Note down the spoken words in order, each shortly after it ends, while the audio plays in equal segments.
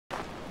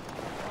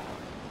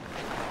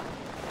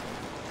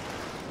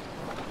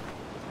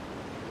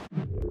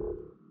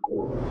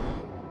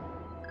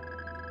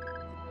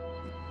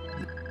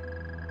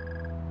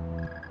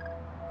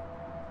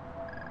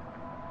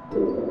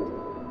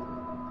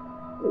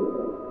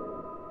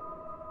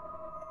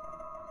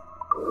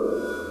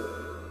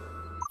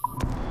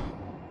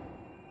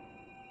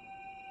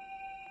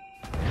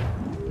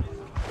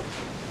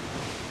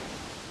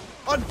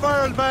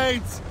Unfurl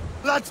mains!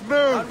 Let's move!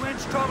 On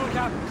winch trouble,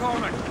 Captain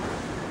Cormac.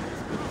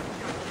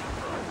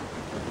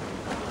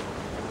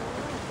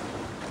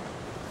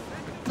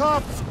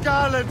 Tops,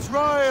 gallants,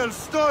 royals,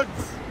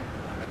 studs!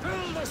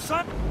 Fill the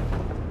sun!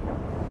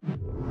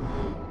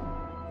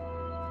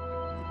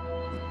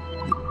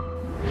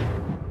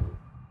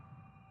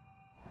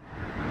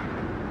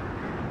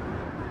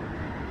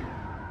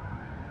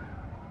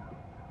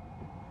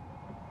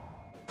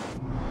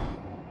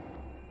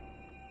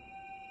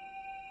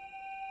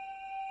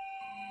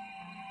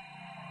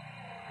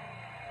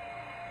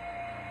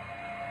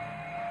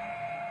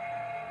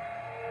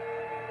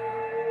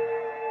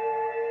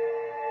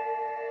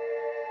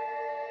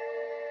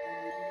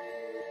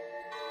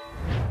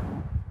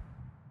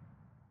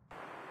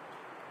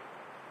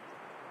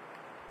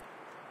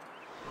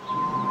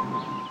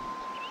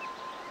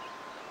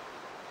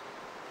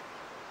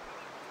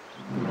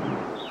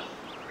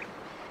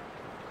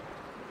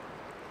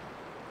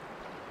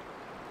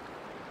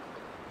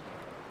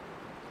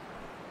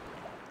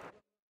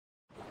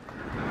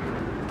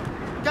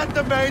 Get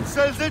the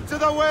mainsails into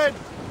the wind!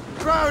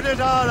 Crowd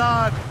it all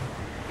on!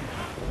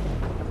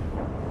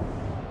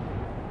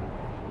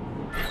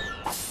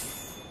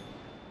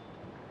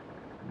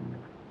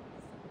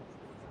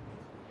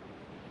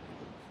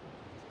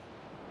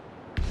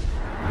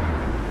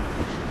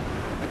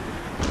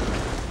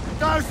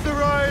 Douse the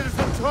royals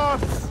and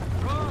tops!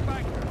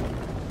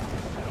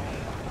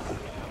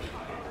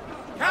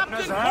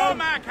 Captain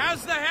Cormac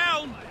has the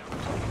helm!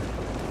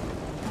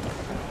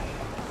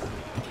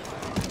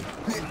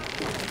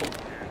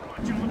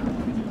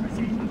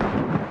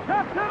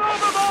 Captain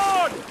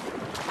overboard!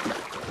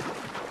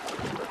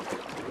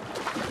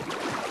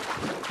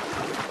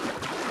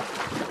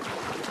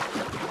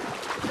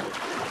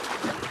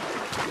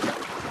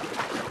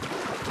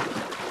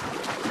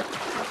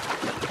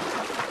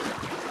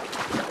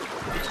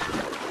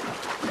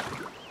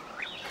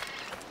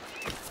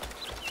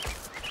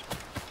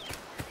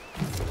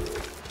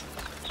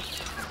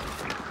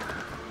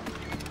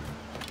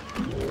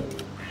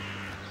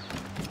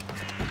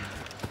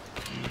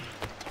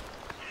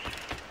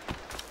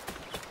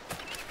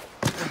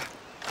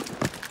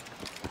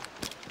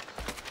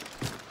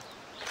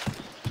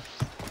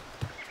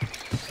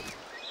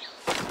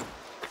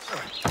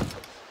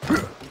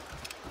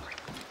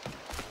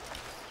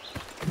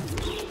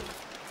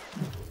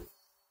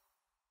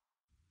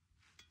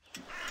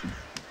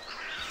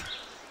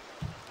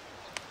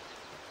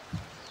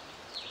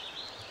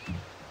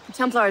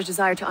 Templars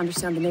desire to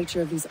understand the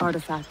nature of these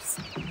artifacts.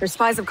 Their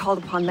spies have called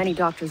upon many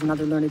doctors and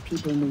other learned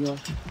people in New York.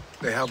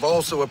 They have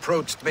also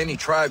approached many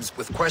tribes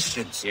with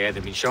questions. Yeah,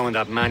 they've been showing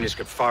that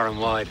manuscript far and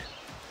wide.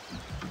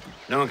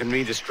 No one can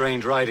read the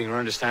strange writing or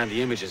understand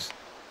the images.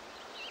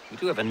 We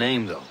do have a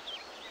name, though.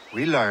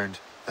 We learned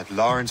that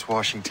Lawrence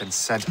Washington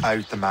sent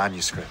out the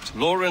manuscript.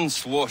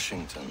 Lawrence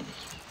Washington.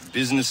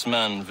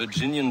 Businessman,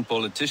 Virginian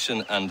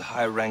politician, and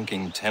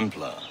high-ranking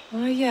Templar.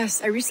 Oh,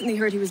 yes. I recently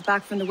heard he was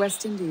back from the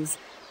West Indies.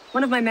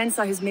 One of my men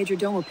saw his major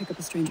domo pick up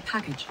a strange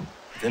package.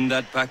 Then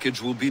that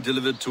package will be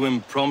delivered to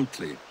him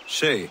promptly.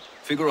 Shay,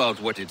 figure out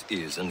what it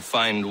is and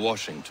find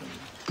Washington.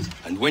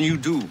 And when you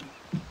do,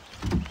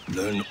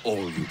 learn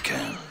all you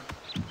can.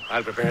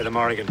 I'll prepare the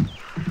Morrigan.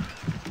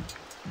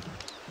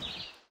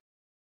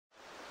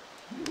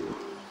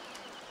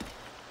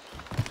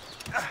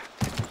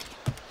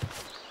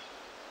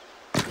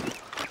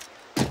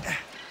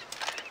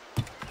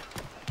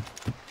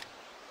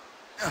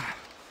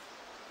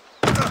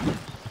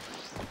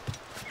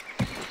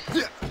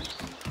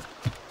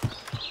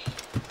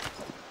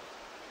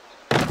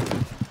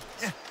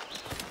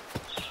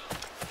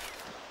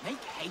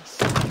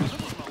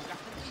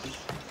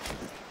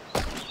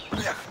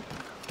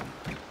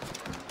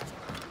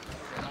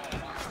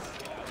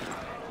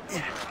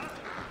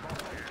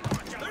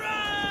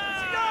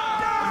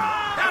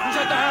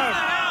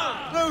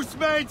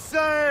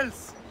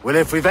 Well,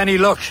 if we've any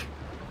luck,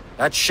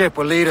 that ship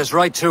will lead us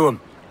right to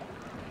him.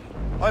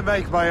 I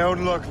make my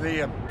own luck,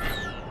 Liam.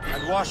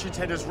 And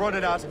Washington is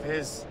running out of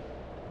his.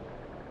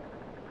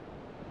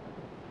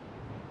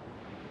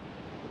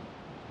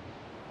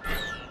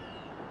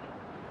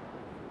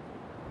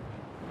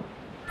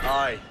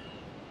 Aye.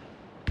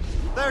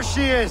 There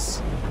she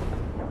is!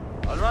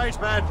 All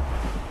right, man.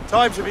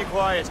 Time to be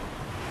quiet.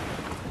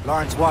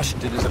 Lawrence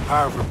Washington is a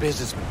powerful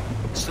businessman,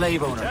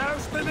 slave owner,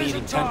 and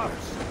leading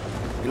Templars.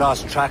 We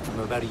lost track of him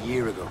about a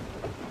year ago.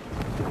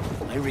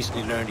 I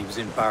recently learned he was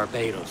in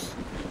Barbados,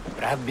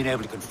 but I haven't been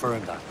able to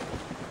confirm that.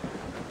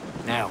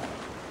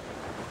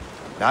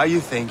 Now you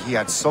think he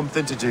had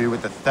something to do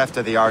with the theft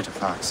of the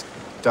artifacts,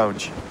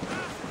 don't you?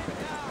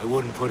 I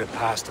wouldn't put it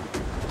past him.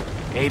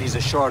 Haiti's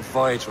a short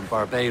voyage from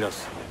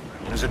Barbados,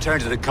 and his return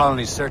to the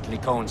colonies certainly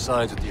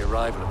coincides with the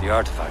arrival of the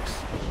artifacts.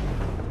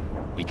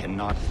 We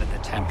cannot let the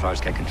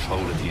Templars get control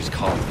of these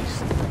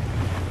colonies.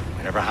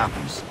 Whatever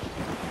happens,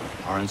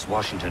 Lawrence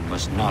Washington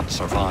must not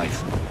survive.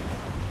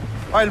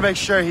 I'll make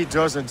sure he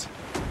doesn't.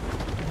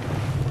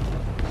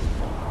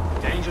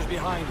 Danger's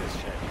behind us,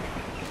 Shay.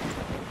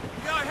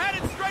 We are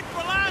headed straight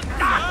for land,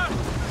 sir!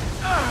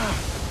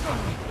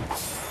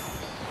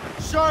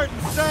 Short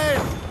and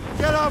sail!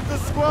 Get off the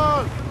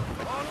squall!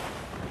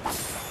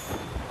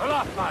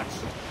 Aloft, lads!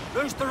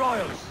 Loose the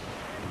royals!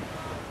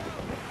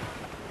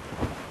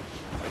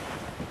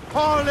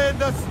 Haul in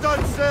the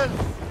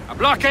stunsails! A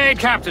blockade,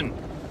 Captain!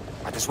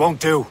 This won't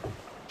do.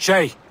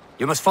 Shay,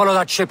 you must follow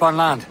that ship on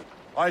land.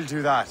 I'll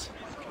do that.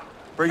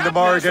 Bring the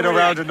Morgan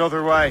around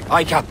another way.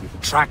 Aye, Captain.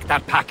 Track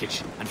that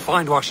package and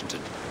find Washington.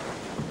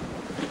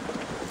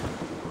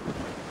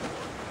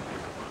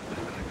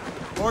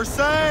 More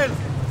sail!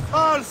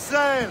 All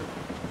sail!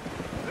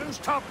 Loose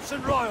tops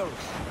and royals.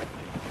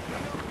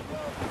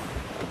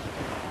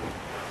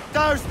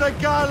 Douse the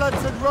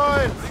gallants and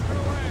royals!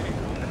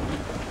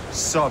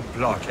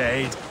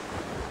 Sub-blockade.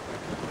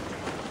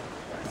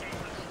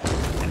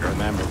 And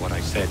remember what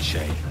I said,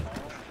 Shay.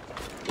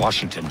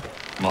 Washington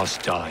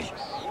must die.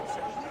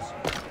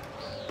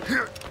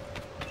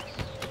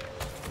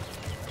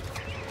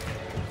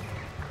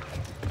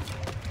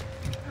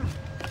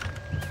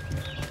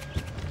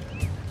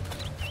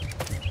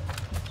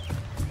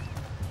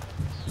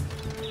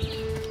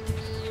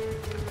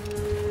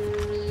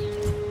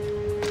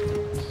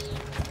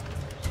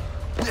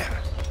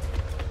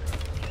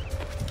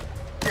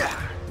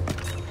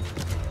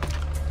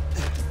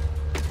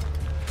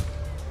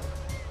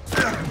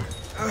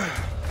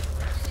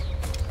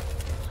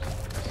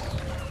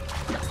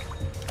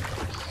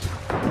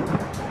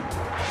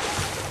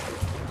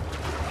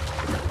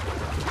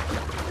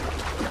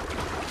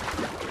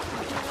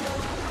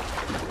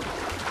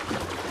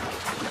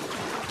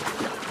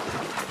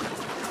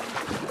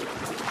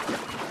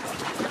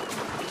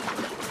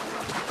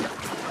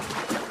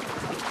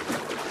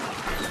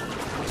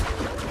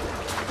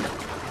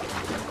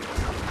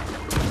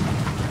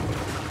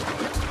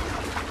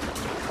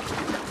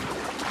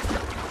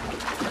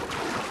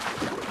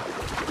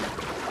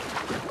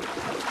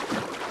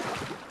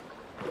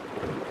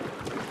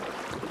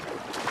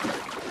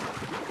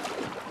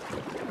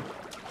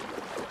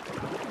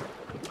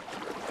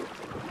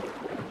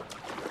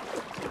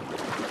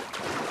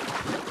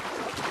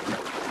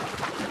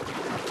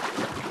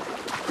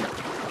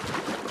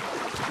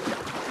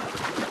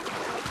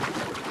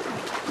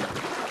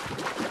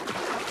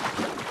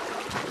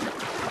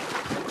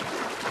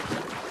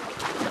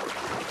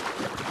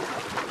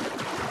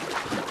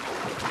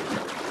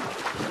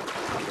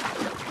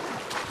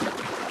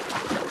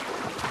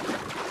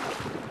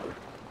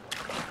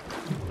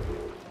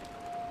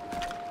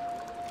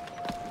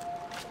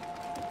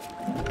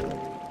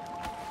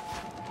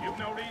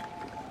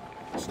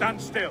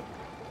 Stand still.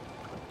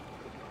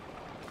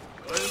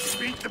 We'll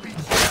beat the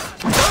beast.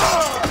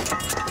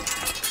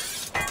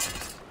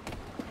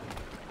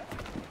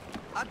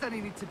 I don't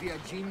need to be a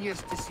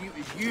genius to see it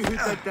was you who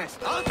did this.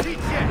 I'll teach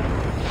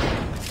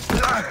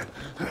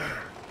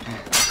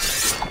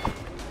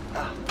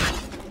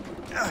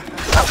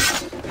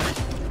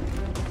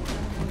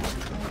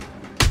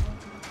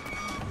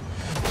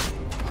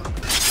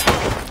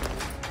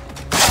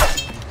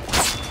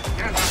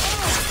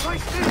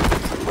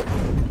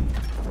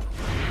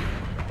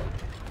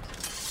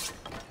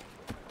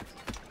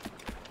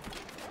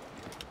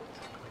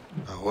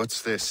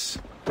What's this?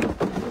 A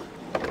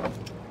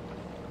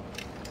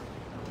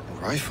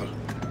rifle.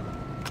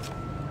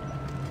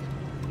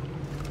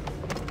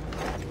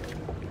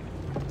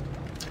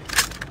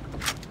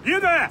 You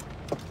there!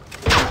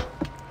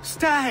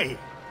 Stay!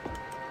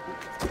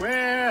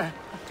 Where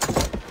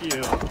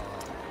you are.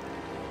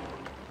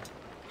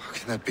 How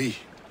can that be?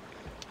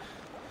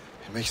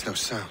 It makes no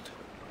sound.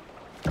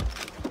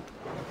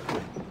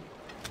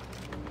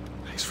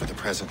 Thanks for the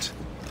present,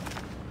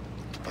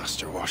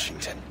 Master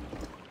Washington.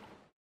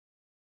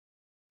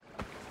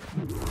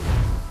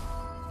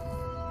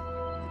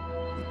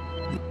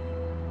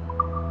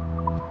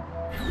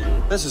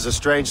 This is a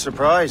strange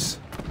surprise.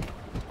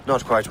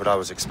 Not quite what I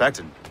was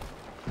expecting.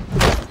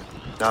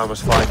 Now I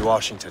must find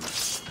Washington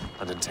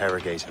and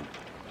interrogate him.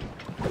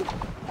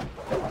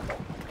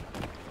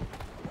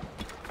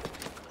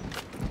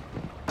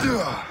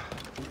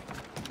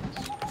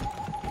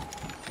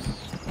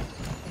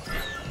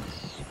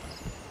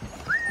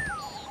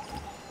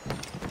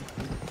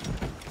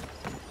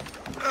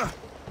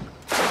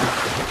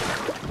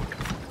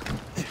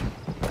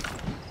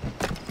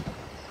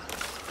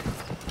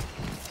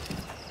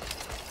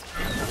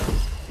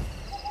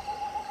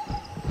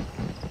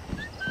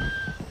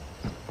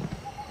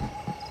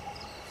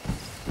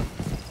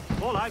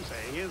 All I'm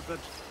saying is that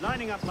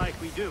lining up like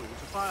we do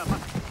to fire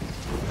much.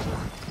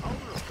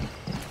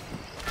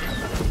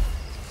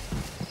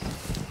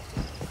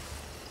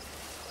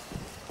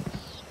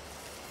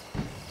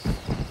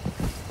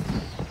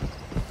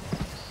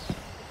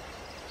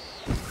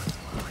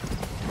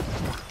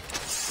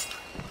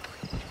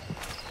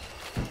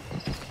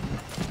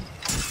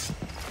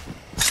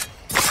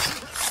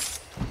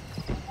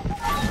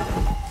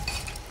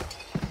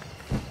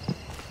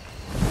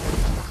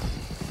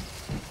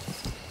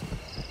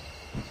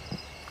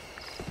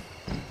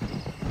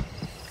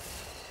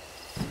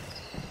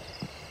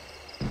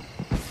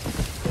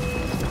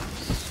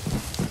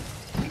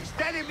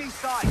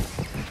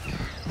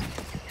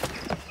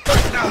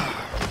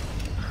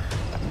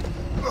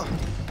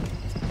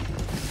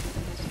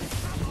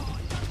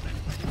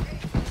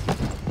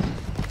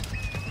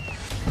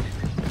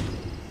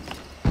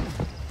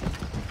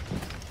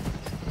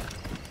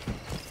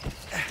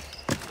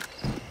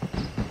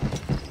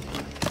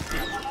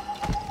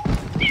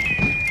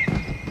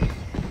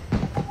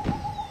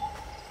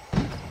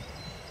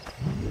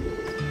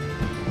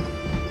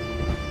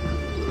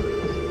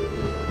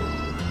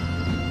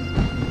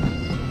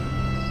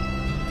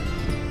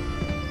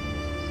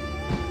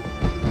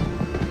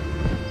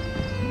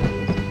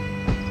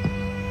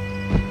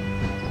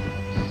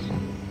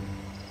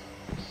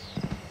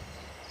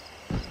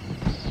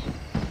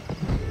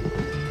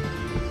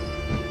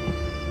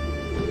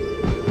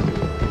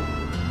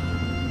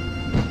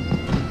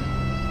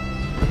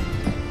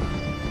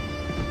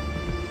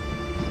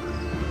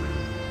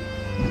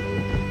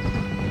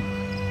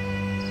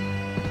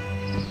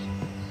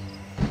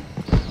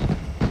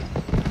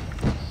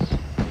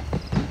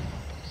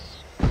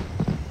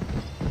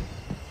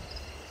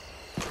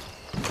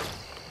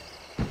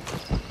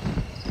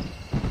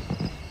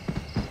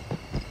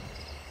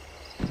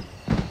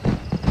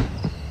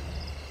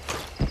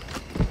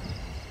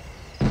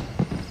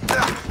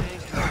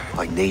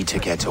 need to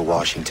get to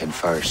Washington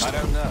first. I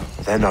don't know.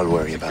 Then I'll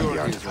worry about the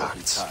Security is awfully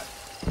artifacts.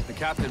 tight. The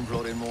captain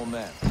brought in more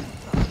men.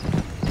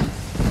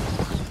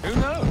 Who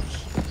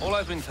knows? All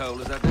I've been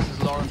told is that this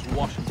is Lawrence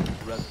Washington's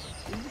residence.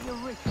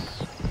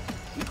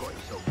 You got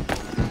yourself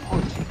involved in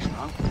politics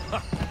now.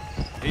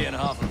 He and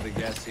half of the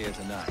guests here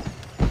tonight.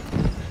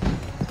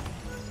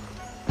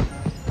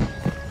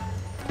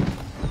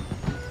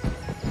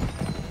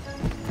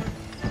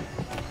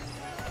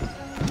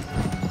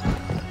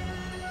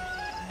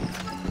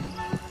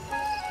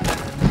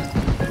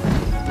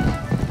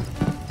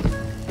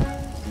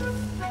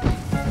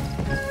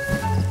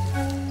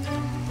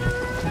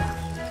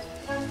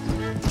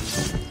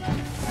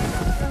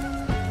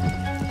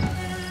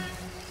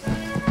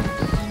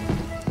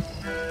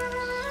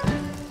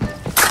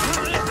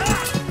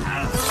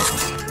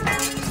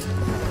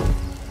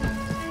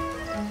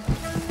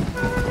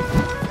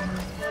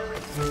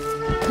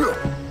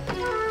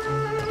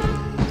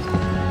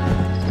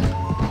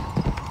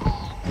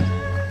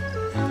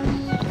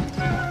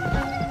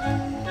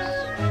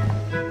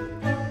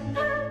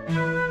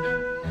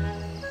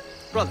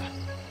 Brother,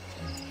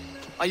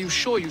 are you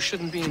sure you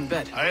shouldn't be in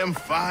bed? I am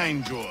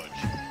fine, George.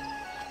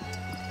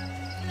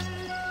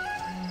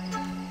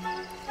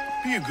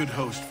 Be a good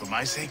host for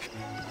my sake.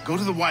 Go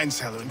to the wine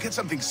cellar and get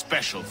something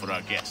special for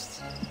our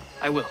guests.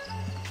 I will.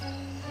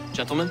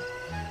 Gentlemen?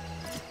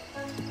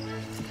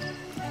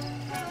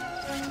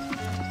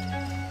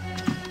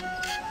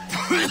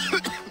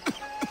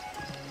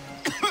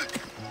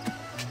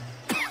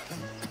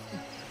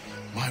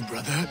 My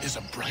brother is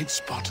a bright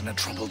spot in a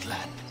troubled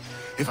land.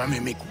 If I may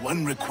make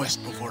one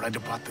request before I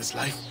depart this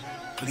life,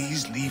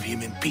 please leave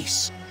him in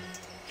peace.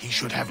 He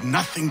should have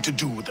nothing to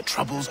do with the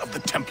troubles of the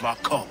Templar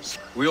cause.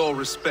 We all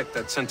respect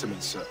that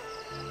sentiment, sir.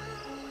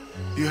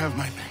 You have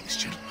my thanks,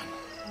 gentlemen.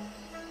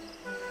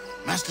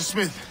 Master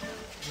Smith,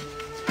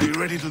 are you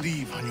ready to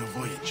leave on your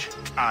voyage?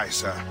 Aye,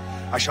 sir.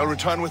 I shall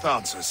return with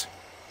answers.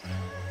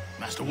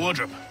 Master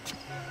Wardrop,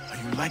 are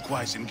you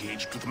likewise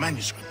engaged with the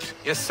manuscript?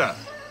 Yes, sir.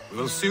 We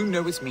will soon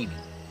know its meaning.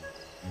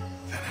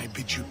 Then I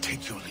bid you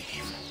take your leave.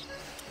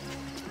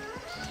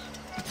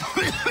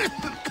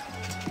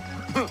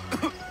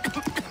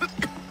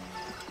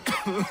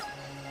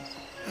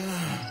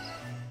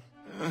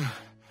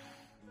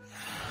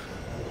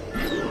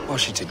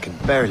 Washington can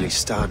barely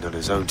stand on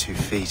his own 2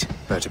 feet.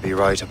 Better be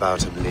right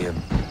about him,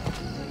 Liam.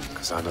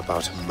 Because I'm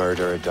about to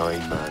murder a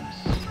dying man.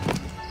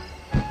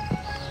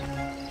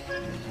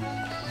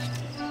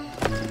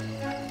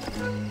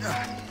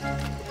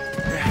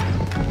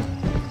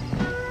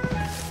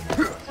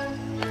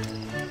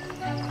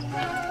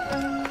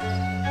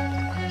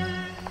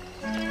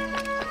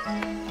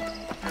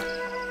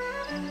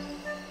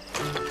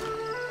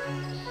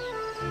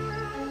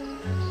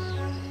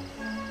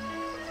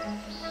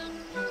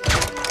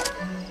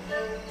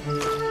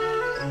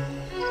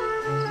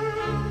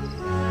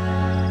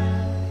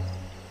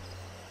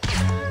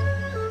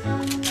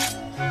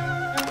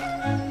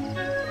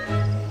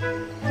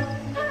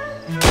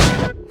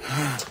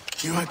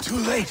 You are too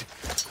late,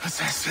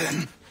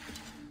 assassin.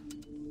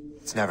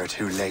 It's never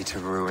too late to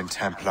ruin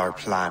Templar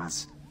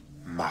plans,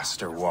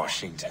 Master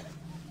Washington.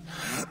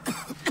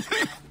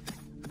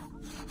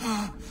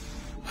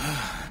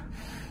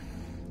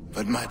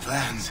 But my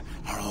plans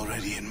are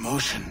already in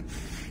motion.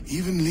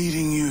 Even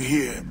leading you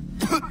here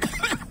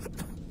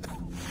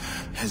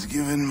has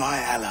given my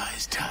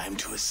allies time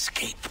to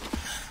escape.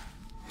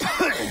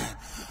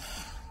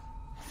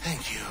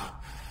 Thank you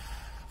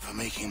for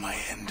making my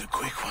end a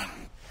quick one.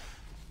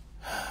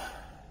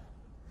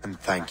 And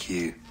thank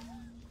you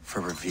for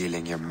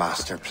revealing your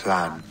master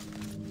plan,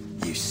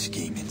 you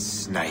scheming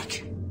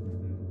snake.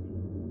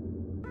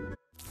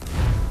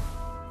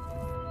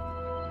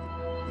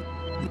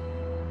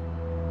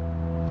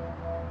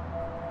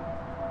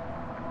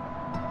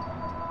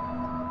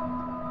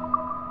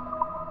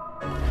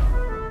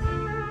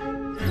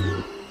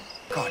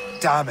 God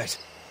damn it!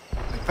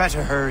 I'd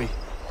better hurry.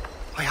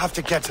 I have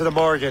to get to the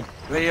Morgan.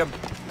 Liam,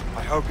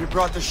 I hope you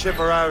brought the ship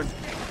around.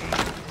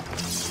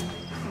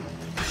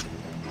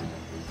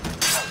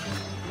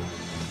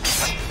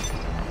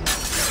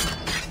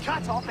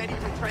 Cut off any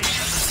retreat.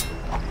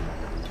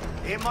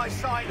 In my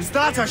sight. Is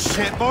that a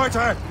shit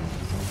mortar?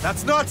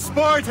 That's not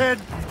sporting!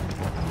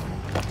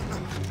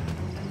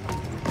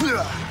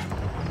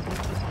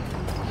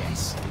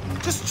 Yes.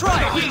 Just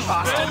try it, you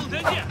bastard!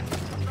 Did you?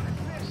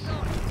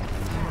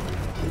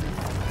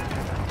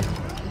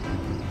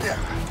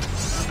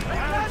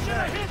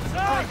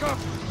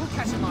 We'll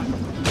catch him on.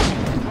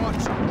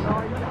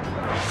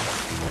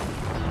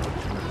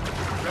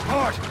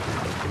 Report!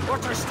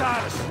 What's our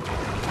status?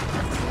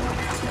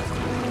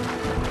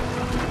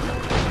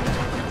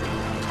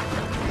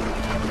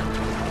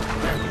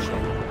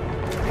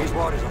 These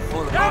waters are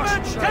full of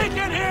Damage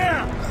taken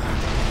here!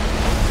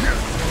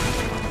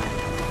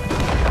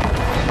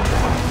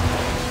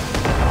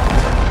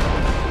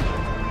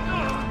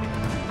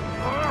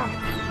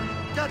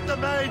 Get the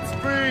mains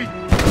free!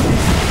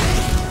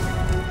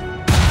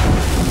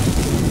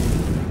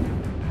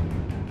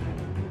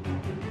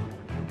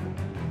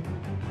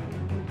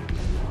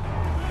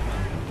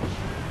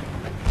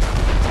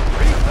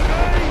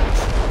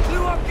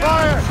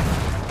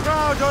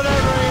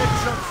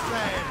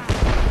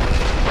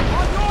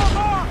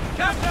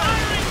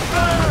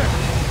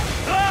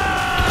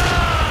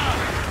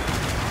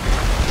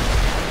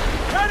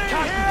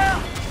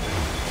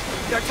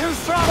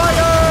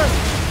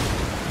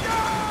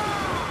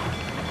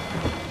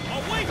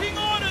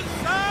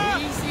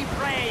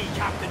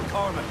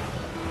 foreman.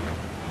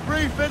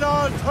 Brief in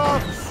all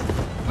tops.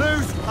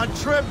 Loose and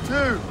trim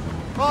too.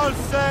 All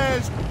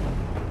sails.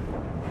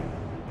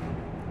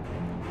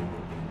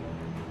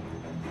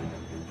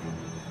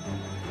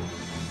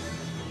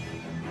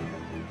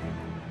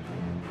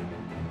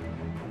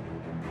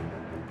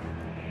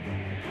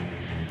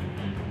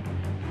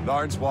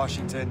 Lawrence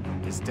Washington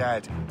is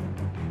dead.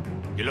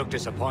 You look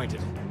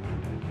disappointed.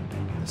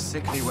 The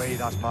sickly way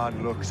that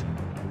man looked.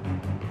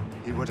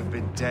 He would have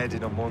been dead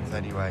in a month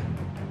anyway.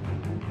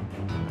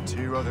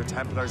 2 other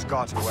Templars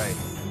got away.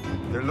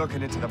 They're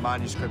looking into the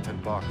manuscript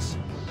and box.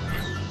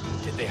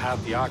 Did they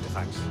have the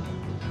artifacts?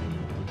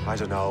 I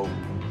don't know.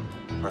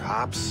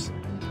 Perhaps.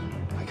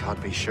 I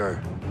can't be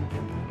sure.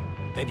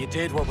 Then you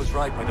did what was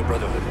right by the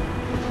Brotherhood.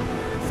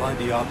 Find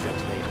the object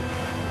later.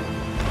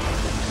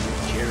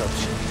 Cheer up,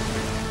 Shay.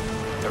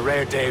 It's a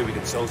rare day we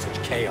can sow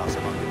such chaos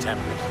among the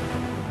Templars.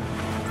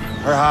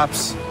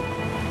 Perhaps.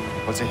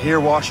 But to hear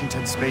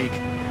Washington speak,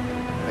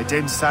 it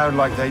didn't sound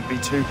like they'd be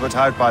too put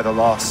out by the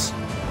loss.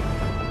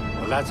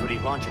 Well, that's what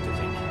he'd want you to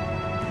think.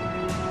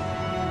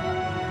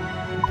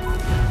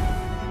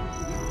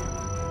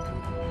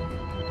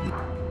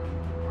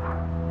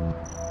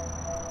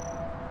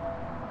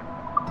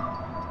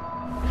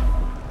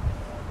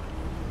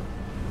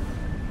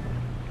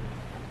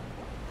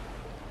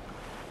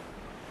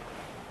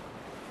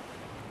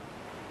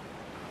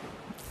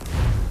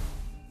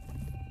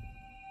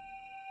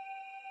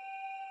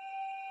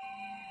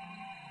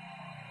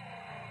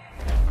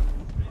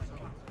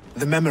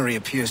 The memory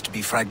appears to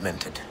be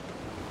fragmented.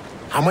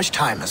 How much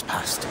time has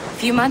passed? A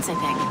few months, I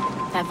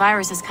think. That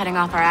virus is cutting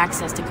off our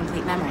access to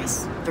complete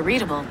memories. They're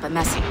readable, but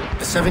messy.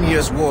 The 7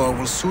 Years' War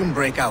will soon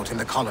break out in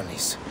the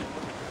colonies.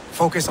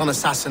 Focus on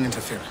assassin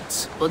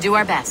interference. We'll do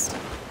our best.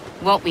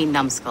 Won't we,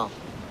 numbskull?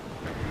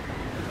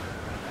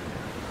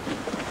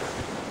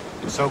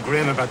 It's so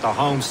grim about the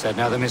homestead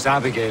now that Miss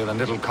Abigail and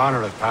little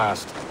Connor have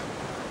passed.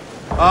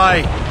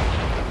 Aye.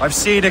 I've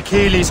seen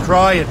Achilles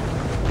crying.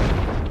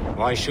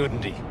 Why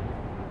shouldn't he?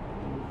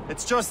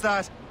 It's just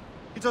that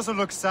he doesn't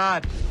look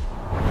sad.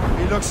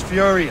 He looks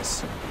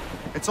furious.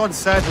 It's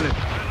unsettling.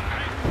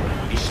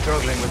 He's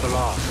struggling with the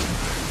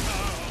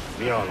loss.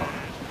 We all are.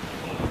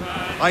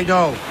 I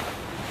know,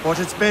 but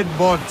it's been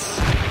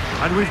months,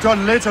 and we've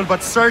done little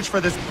but search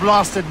for this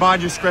blasted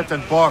manuscript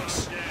and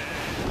box.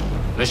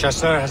 Le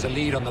Chasseur has a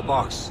lead on the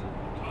box.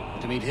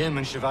 To meet him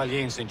and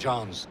Chevalier in St.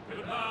 John's.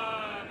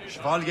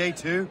 Chevalier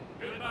too?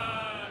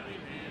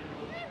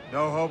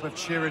 No hope of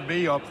cheering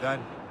me up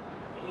then.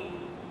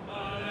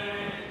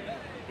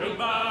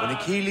 When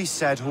Achilles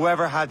said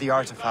whoever had the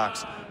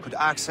artifacts could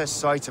access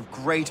sites of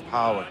great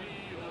power,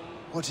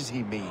 what did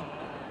he mean?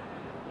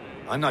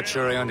 I'm not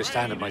sure I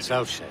understand it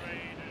myself, Shay.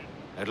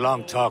 I had a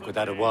long talk with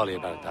Adewale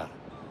about that.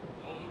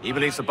 He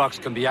believes the box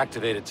can be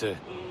activated to,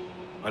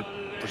 well,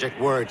 project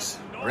words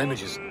or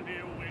images.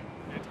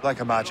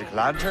 Like a magic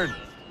lantern?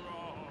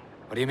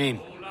 What do you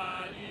mean?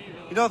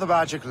 You know the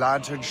magic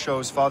lantern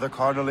shows Father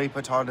Connolly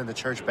put on in the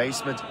church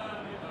basement?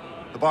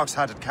 The box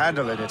had a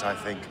candle in it, I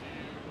think.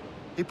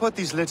 He put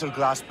these little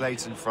glass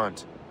plates in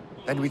front.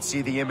 Then we'd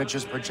see the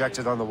images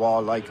projected on the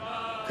wall like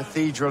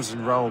cathedrals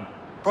in Rome.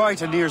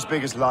 Bright and near as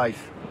big as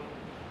life.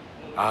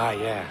 Ah,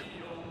 yeah.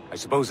 I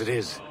suppose it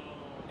is.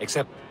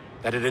 Except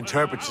that it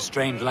interprets the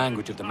strange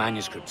language of the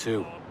manuscript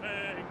too.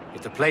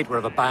 If the plate were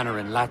of a banner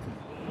in Latin,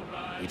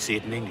 we'd see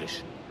it in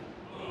English.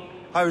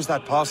 How is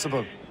that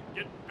possible?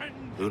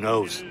 Who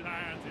knows?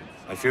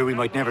 I fear we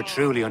might never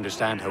truly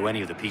understand how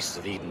any of the pieces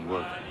of Eden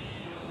work.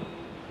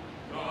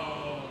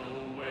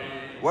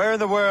 Where in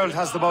the world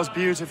has the most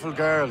beautiful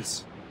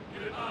girls?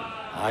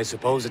 I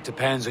suppose it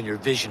depends on your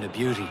vision of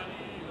beauty.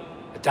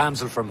 A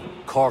damsel from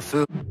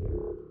Corfu.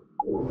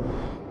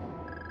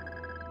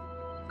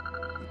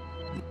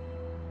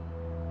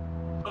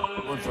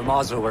 One from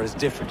Oslo are as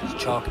different as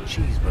chalk and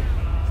cheese, but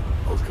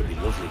both could be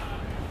lovely.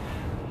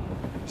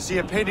 See,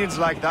 opinions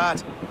like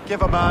that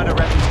give a man a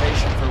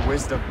reputation for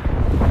wisdom.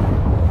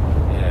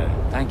 Yeah,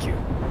 thank you.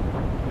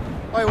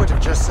 I would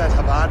have just said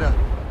Havana.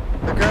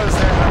 The girls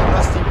there have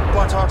rusty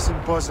buttocks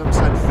and bosoms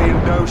and feel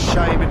no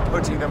shame in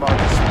putting them on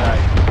display.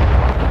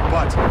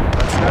 But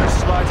that's no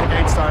slight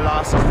against our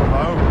lasses from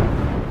home.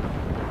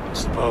 I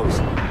suppose.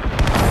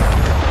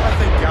 I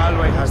think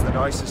Galway has the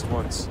nicest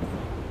ones.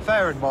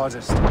 Fair and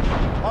modest.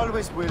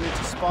 Always willing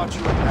to spot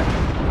you a peck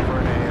for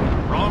an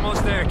ale. We're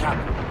almost there,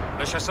 Captain.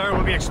 Le Chasseur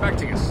will be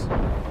expecting us.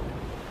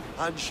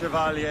 And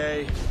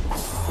Chevalier.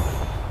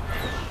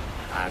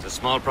 It's a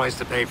small price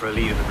to pay for a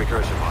lead in the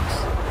precursor box.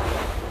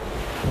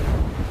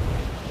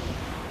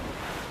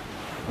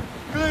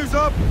 Glue's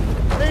up!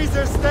 These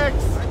are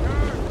sticks!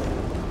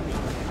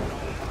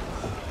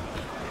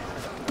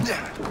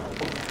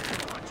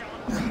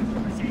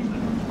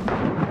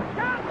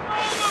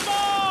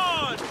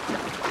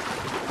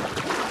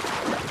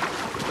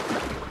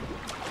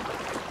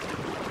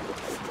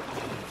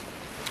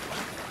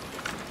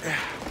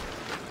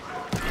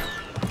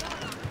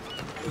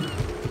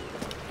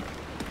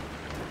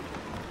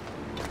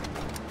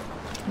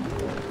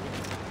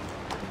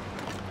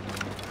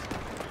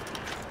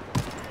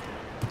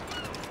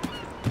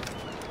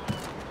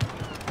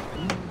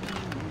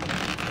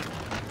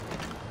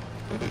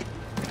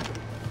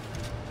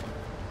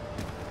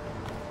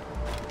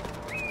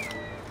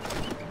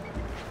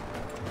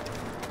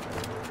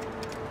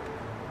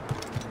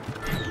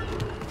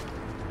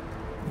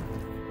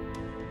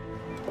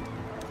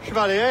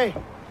 Chevalier,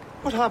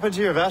 what happened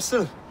to your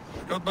vessel?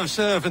 Got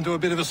myself into a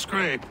bit of a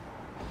scrape.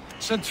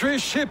 Sent 3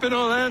 ships in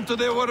our land to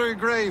their watery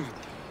grave.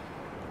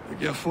 The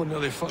Gerfo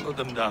nearly followed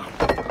them down.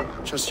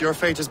 Just your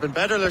fate has been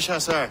better, Le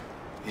Chasseur.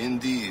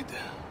 Indeed.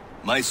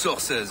 My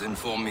sources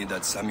inform me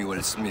that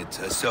Samuel Smith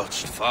has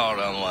searched far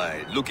and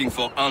wide, looking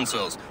for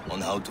answers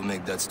on how to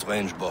make that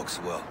strange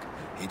box work.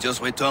 He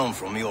just returned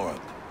from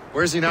Europe.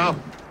 Where's he now?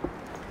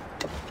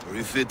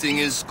 Refitting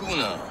his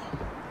schooner.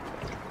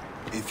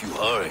 If you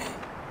hurry,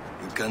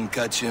 you can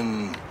catch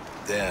him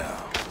there.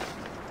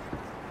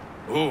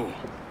 Oh,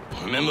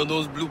 remember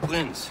those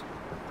blueprints?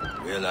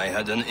 Well, I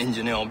had an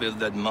engineer build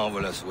that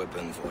marvelous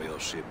weapon for your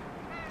ship.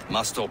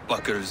 Master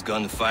Pucker's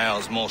gun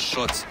fires more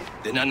shots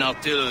than an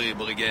artillery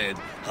brigade,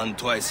 and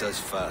twice as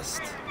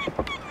fast.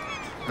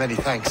 Many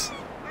thanks.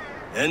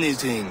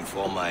 Anything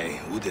for my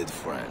hooded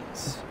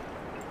friends.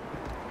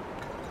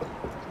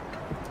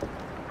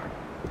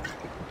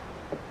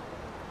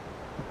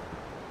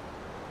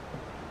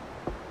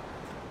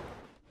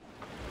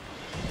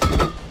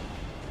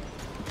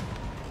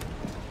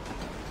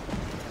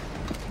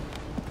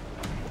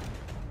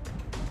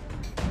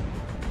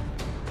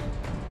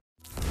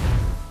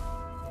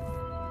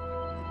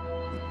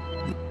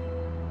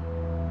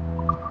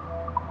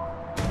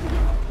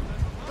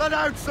 Let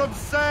out some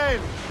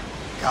sail!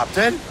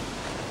 Captain?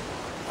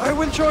 I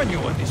will join you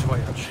on this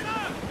voyage.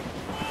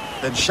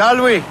 Then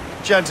shall we,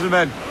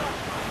 gentlemen?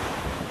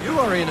 You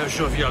are in a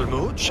jovial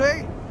mood,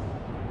 Shay?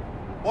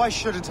 Why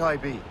shouldn't I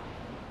be?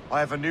 I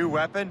have a new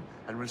weapon,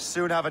 and will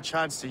soon have a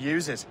chance to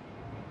use it.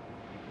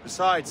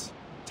 Besides,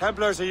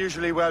 Templars are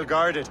usually well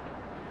guarded,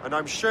 and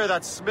I'm sure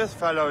that Smith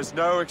fellow is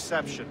no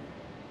exception.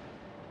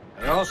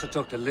 I also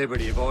took the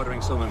liberty of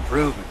ordering some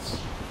improvements.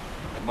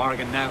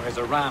 Morgan now has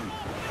a ram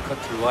cut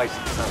through ice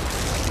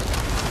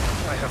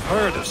itself. I have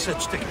heard of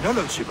such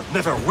technology, but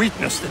never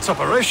witnessed its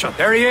operation.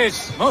 There he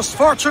is! Most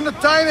fortunate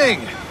timing!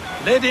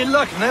 Lady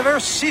Luck never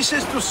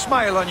ceases to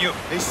smile on you.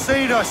 He's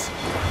seen us!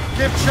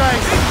 Give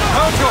chase!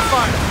 Hold your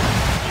fire!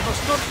 You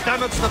must not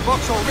damage the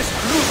box or risk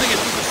losing it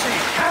to the sea.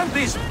 Can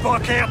this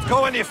bucket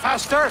go any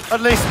faster? At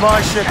least my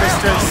ship is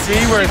still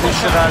seaworthy,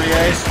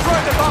 Chevalier.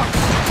 Destroy the box!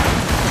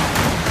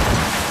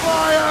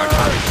 Fire!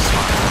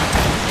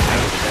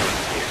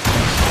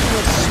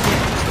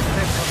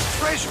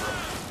 Treasure.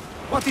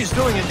 What he's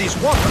doing in these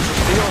waters is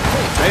beyond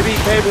me. Maybe he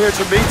came here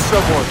to meet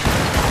someone,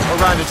 or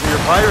ran into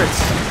your pirates.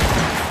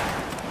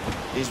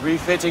 He's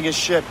refitting his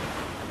ship.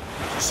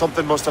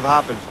 Something must have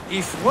happened.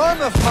 If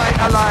one of my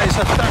allies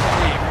attacked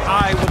him,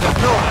 I would have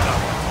known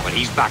it. But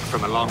he's back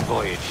from a long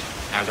voyage.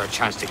 Now's our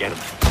chance to get him.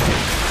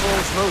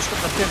 Knows most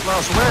of the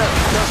Templars well,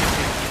 doesn't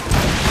he?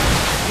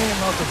 Get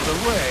him out of the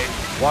way.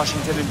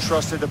 Washington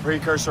entrusted the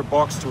precursor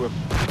box to him.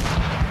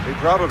 He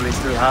probably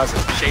still has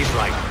it. Shay's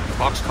right. The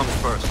box comes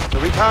first. So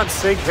we can't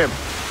sink him.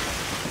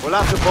 We'll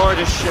have to board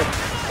his ship.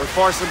 We'll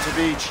force him to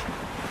beach.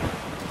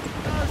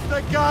 There's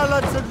the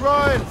gallants and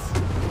royals!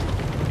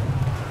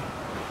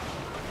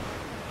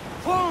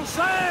 Full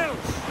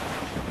sails!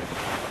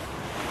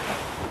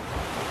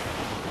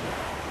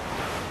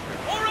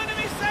 More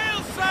enemy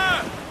sails,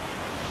 sir!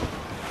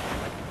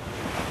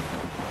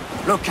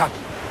 Look, Captain.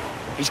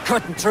 He's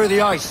cutting through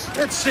the ice.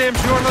 It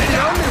seems you're not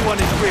the only one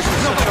in Greece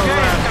with such a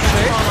ram,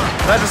 Shay.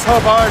 Let us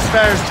hope ours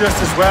fares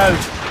just as well.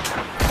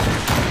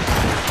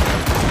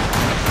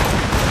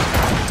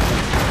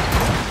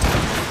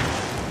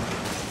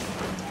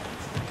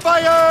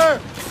 Fire!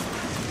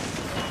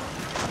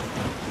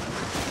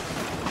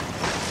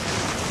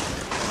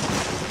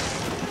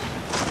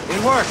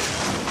 It worked.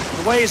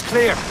 The way is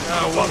clear.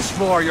 Now, once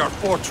more, your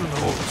fortune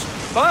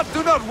holds. But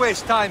do not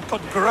waste time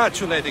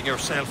congratulating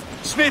yourself.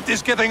 Smith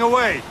is getting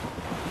away.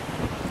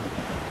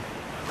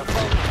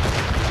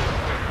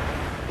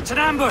 It's an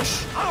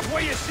ambush!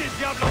 Halfway ici,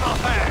 Diable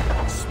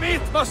d'Enfer!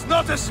 Smith must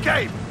not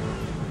escape!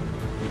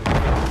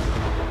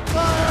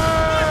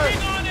 Fire!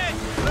 Working on it!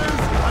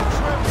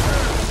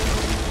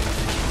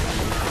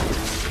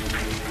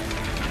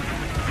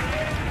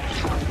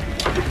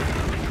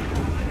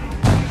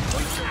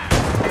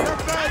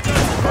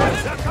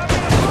 They're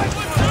coming to fight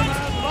with them!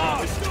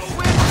 Lost!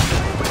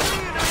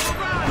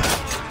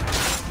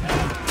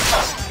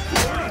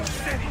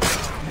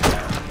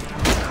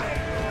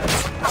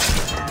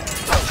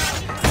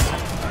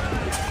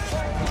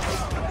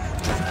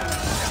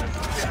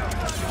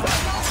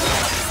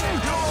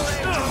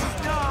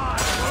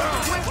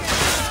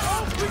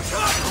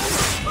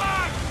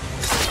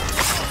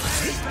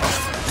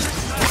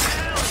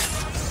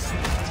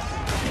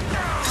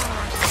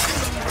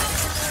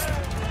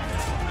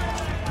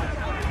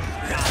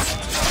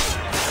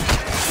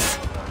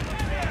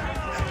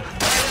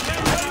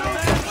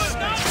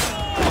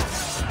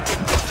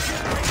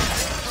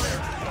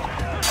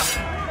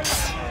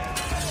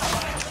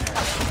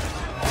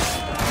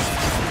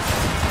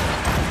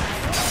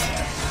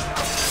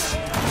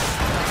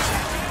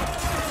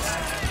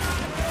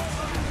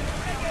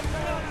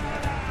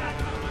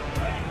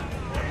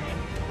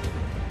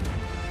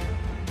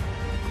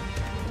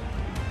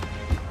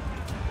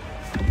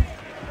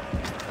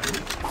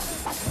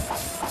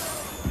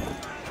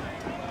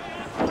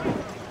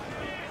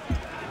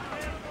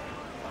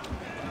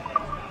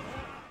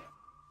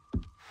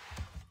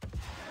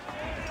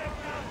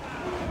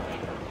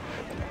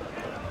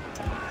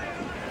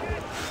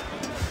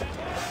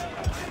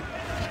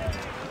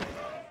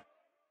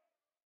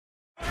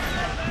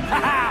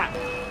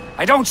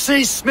 I don't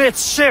see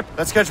Smith's ship!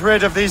 Let's get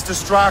rid of these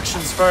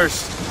distractions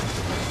first.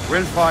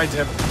 We'll find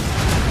him. A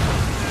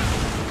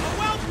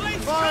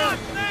well-placed shot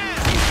there!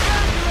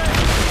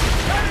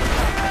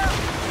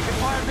 We can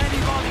fire many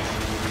volleys.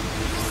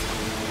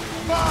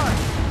 Fire!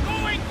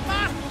 Going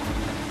fast!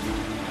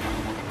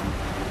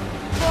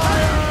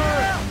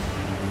 Fire!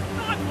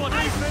 Not what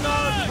I Listen said!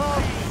 on,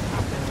 Pop!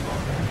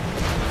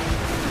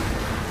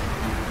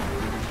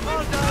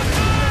 Hold down the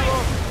zero!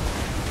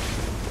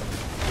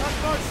 As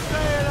much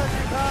sail as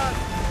you can!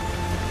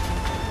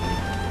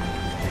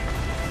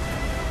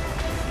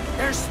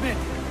 There's Smith.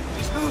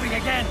 He's moving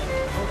again.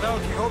 No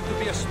doubt he hoped to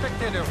be a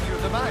spectator of your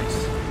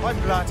demise. I'm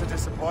glad to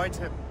disappoint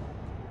him.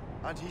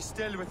 And he's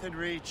still within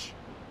reach.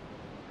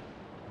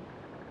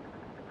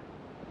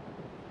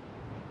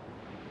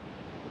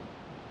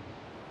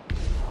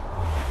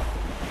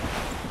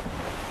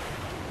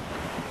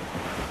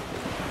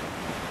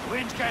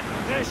 Wind's getting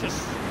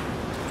vicious.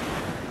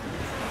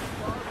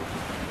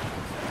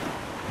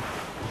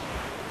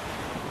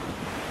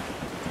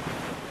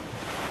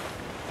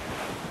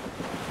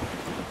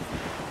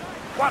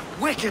 What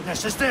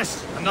wickedness is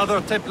this?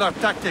 Another Templar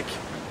tactic.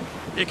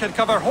 You can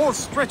cover whole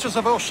stretches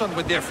of ocean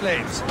with their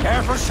flames.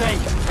 Careful, Shake.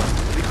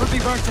 We could be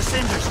burnt to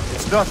cinders.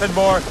 It's nothing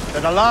more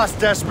than a last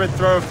desperate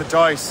throw of the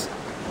dice.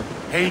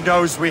 He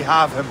knows we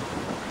have him.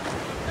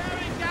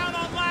 Bearing down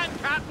on land,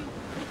 Captain!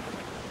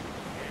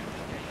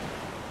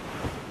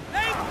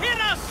 They've hit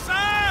us,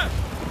 sir!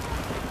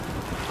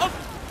 Oh.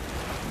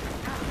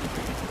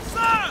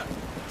 Sir!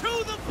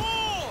 To the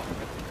fore!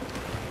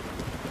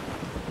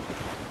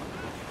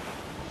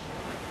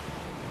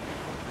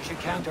 We should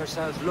count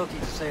ourselves lucky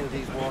to sail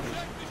these waters.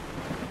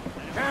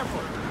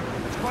 Careful!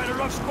 It's quite a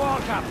rough squall,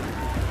 Captain.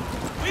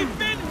 We've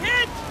been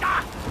hit!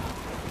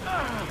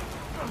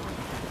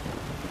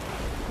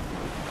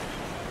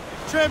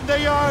 Trim the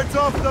yards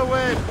off the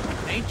wind!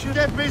 Ain't you?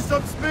 Give me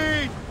some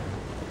speed!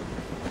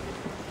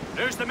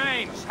 There's the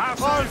mains. Half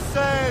Full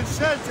sail,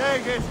 she'll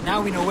take it!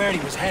 Now we know where he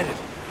was headed.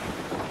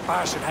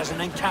 Bastard has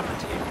an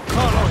encampment here.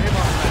 Follow him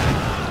on,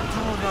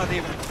 man. Do not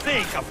even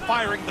think of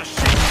firing the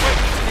ship's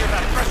weapons near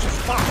that precious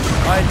spot.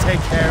 I'll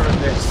take care of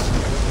this.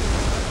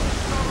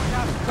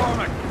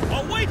 Cormac.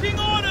 Awaiting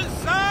orders,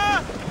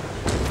 sir!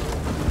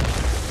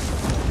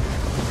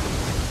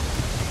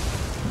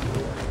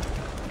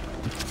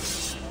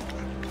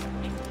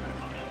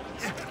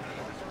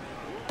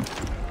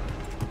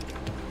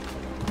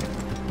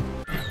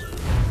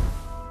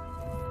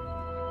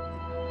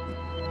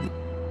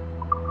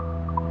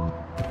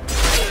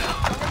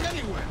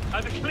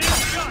 I've a clear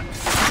shot.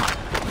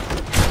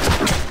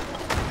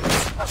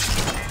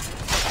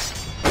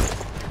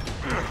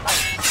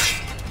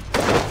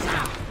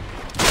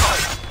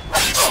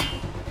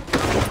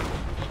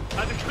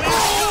 I've a clear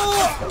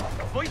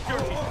shot. Fight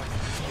dirty.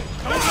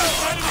 Come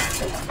outside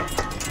of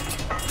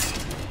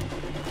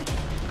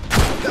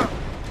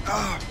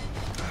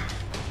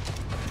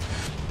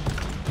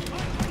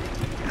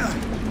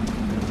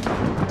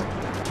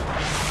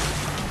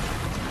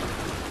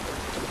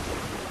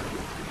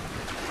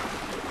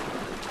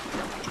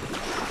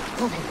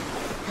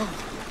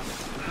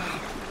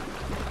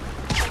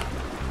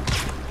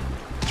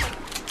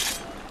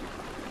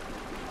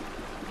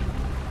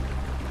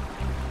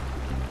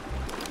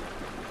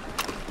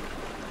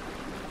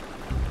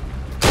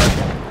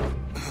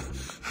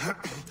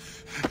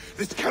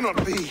This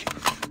cannot be.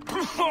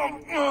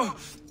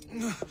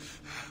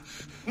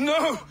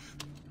 No!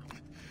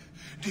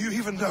 Do you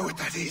even know what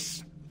that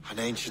is? An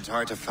ancient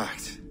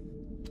artifact.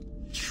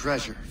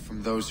 Treasure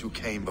from those who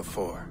came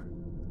before.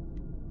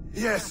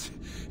 Yes.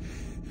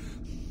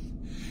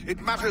 It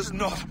matters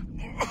not.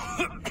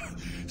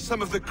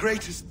 Some of the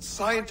greatest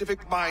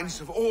scientific minds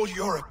of all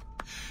Europe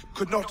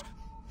could not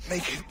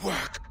make it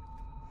work.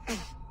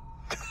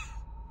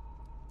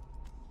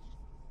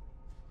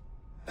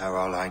 Now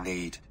all I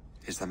need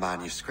is the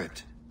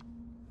manuscript,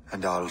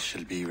 and all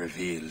shall be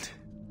revealed.